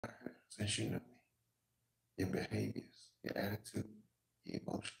since you know me. Your behaviors, your attitude, your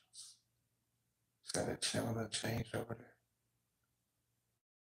emotions. It's got a channel that changed over there.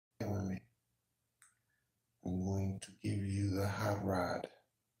 And with me, I'm going to give you the hot rod.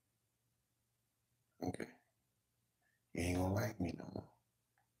 Okay. You ain't gonna like me no more.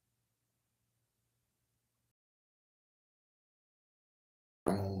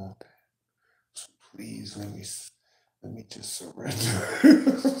 I don't want that. So please let me just surrender.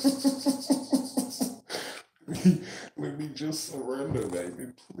 let me just surrender,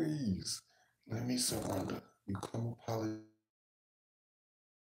 baby. Please. Let me surrender. You come apologize.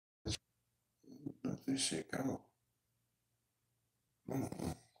 Let this shit go.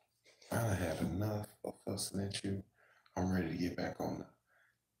 Mm-mm. I done had enough of fussing at you. I'm ready to get back on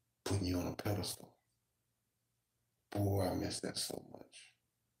putting you on a pedestal. Boy, I miss that so much.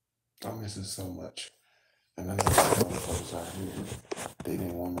 I miss it so much. And I know some folks out here, they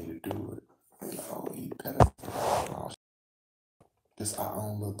didn't want me to do it. You know, you better. This our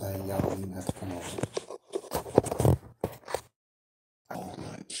own little thing, y'all don't even have to come over. So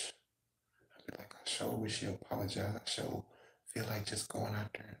much. I feel like I sure wish you apologize. I sure feel like just going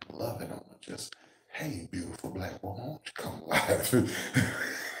out there and loving on her. Just, hey, beautiful black woman, won't you come alive?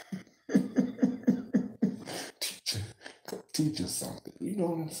 teach us something. You know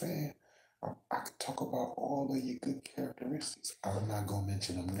what I'm saying? I could talk about all of your good characteristics. I'm not gonna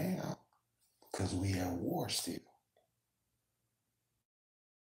mention them now because we at war still.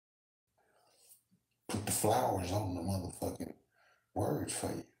 Put the flowers on the motherfucking words for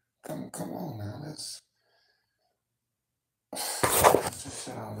you. Come on now. Let's just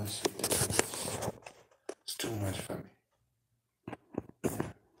shut all this shit down. It's too much for me.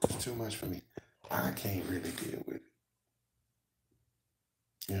 Yeah, it's too much for me. I can't really deal with it.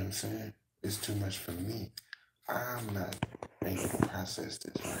 You know what I'm saying? It's too much for me. I'm not able to process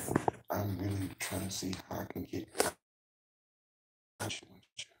this right. I'm really trying to see how I can get with you.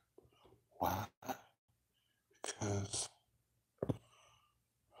 Why? Because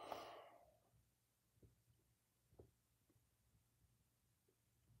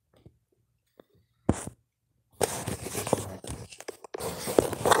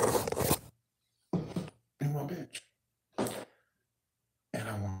be my bitch. And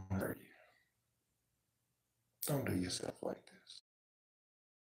I want to hurt you. Don't do yourself like this.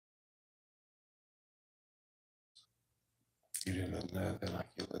 You didn't look nothing like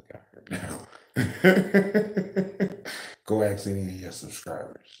you look out here now. Go ask any of your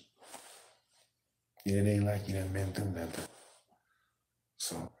subscribers. It ain't like you done been through nothing.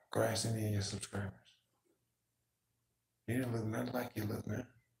 So go ask any of your subscribers. You didn't look nothing like you look now.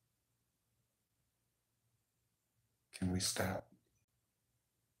 Can we stop?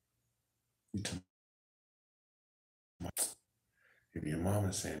 You too much. If your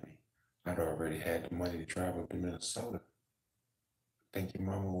mama sent me, I'd already had the money to drive up to Minnesota. I think your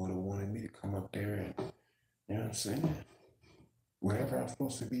mama would have wanted me to come up there and, you know what I'm saying? Whatever I'm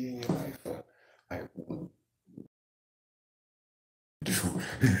supposed to be in your life, like, do.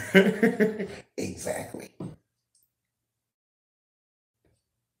 Exactly.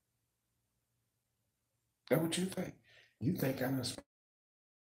 That's what you think. You think I'm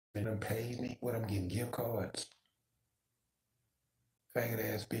gonna pay me? What, I'm getting gift cards?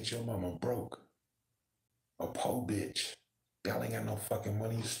 Faggot ass bitch, your mama broke. A po bitch. Y'all ain't got no fucking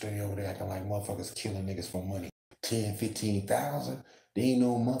money. You stay over there acting like motherfuckers killing niggas for money. 10, 15,000. There ain't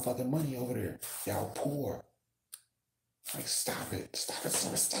no motherfucking money over there. Y'all poor. Like, stop it. Stop it.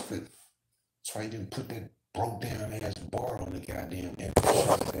 Stop it. Stop it. That's why you didn't put that broke down ass bar on the goddamn end.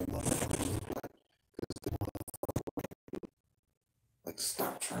 That motherfucker look like,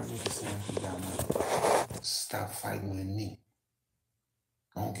 stop trying to make it sound like you got money. Stop fighting with me.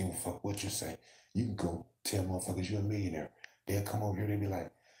 I don't give a fuck what you say. You can go tell motherfuckers you're a millionaire. They'll come over here, they'll be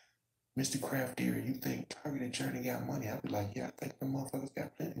like, Mr. Craft Theory, you think Targeted Journey got money? I'll be like, yeah, I think the motherfuckers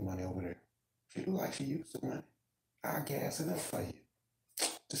got plenty of money over there. She look like she used the money. I'll gas it up for you.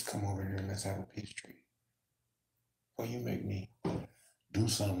 Just come over here and let's have a peace treaty. Or you make me do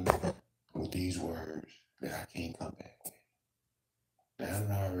something with these words that I can't come back with.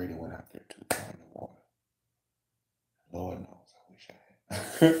 Now I already went out there too far in the water. Lord knows I wish I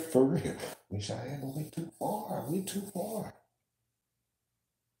had. For real. Wish I had, but we too far. We too far.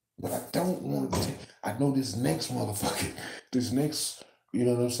 But I don't want to. I know this next motherfucker, this next, you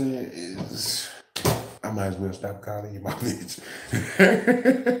know what I'm saying? I might as well stop calling you my bitch.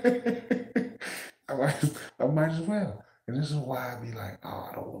 I might as well. And this is why I be like, oh,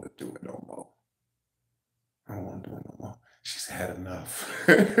 I don't want to do it no more. I don't want to do it no more. She's had enough.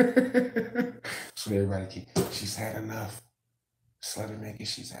 So everybody she's had enough. Slutty naked,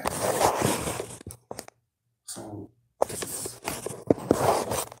 she's happy. So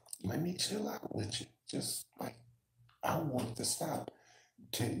let me chill out with you. Just like I want it to stop.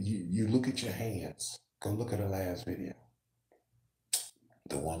 You look at your hands. Go look at the last video.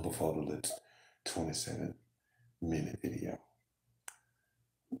 The one before the 27-minute video.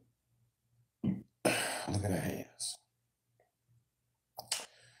 Look at her hands.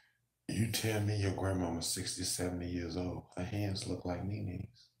 You tell me your grandmama's 60, 70 years old. Her hands look like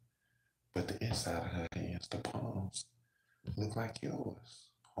Nene's. But the inside of her hands, the palms, look like yours.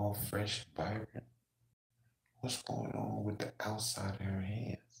 All fresh, vibrant. What's going on with the outside of her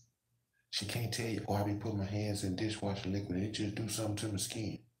hands? She can't tell you, oh, I be putting my hands in dishwasher liquid and it just do something to my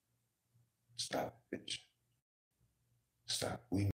skin. Stop it, bitch. Stop. We